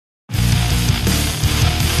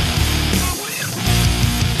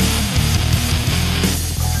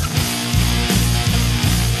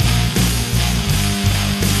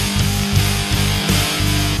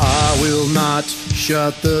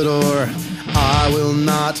shut the door. I will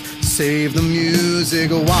not save the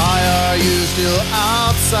music. Why are you still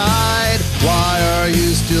outside? Why are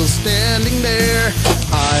you still standing there?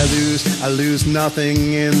 I lose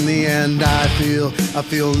nothing in the end. I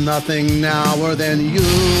feel nothing now, or then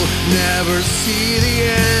you'll never see the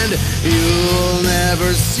end. You'll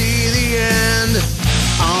never see the end.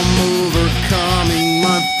 I'm overcoming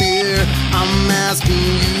my fear. I'm asking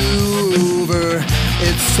you over.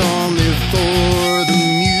 It's only for the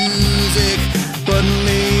music, but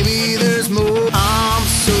maybe there's more. I'm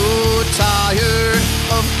so tired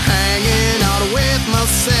of hanging out with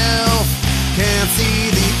myself. Can't see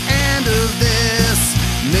the end of this.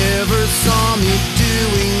 Never saw me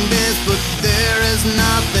doing this, but there is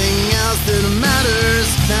nothing else that matters.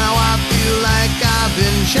 Now I feel like I've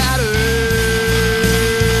been shattered.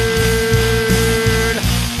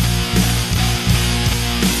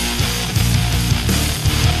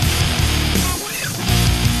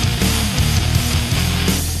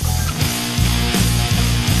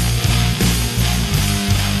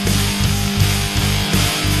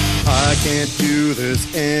 I can't do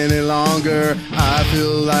this any longer. I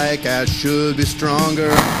feel like I should be stronger.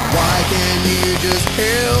 Why can't you just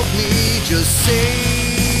help me? Just say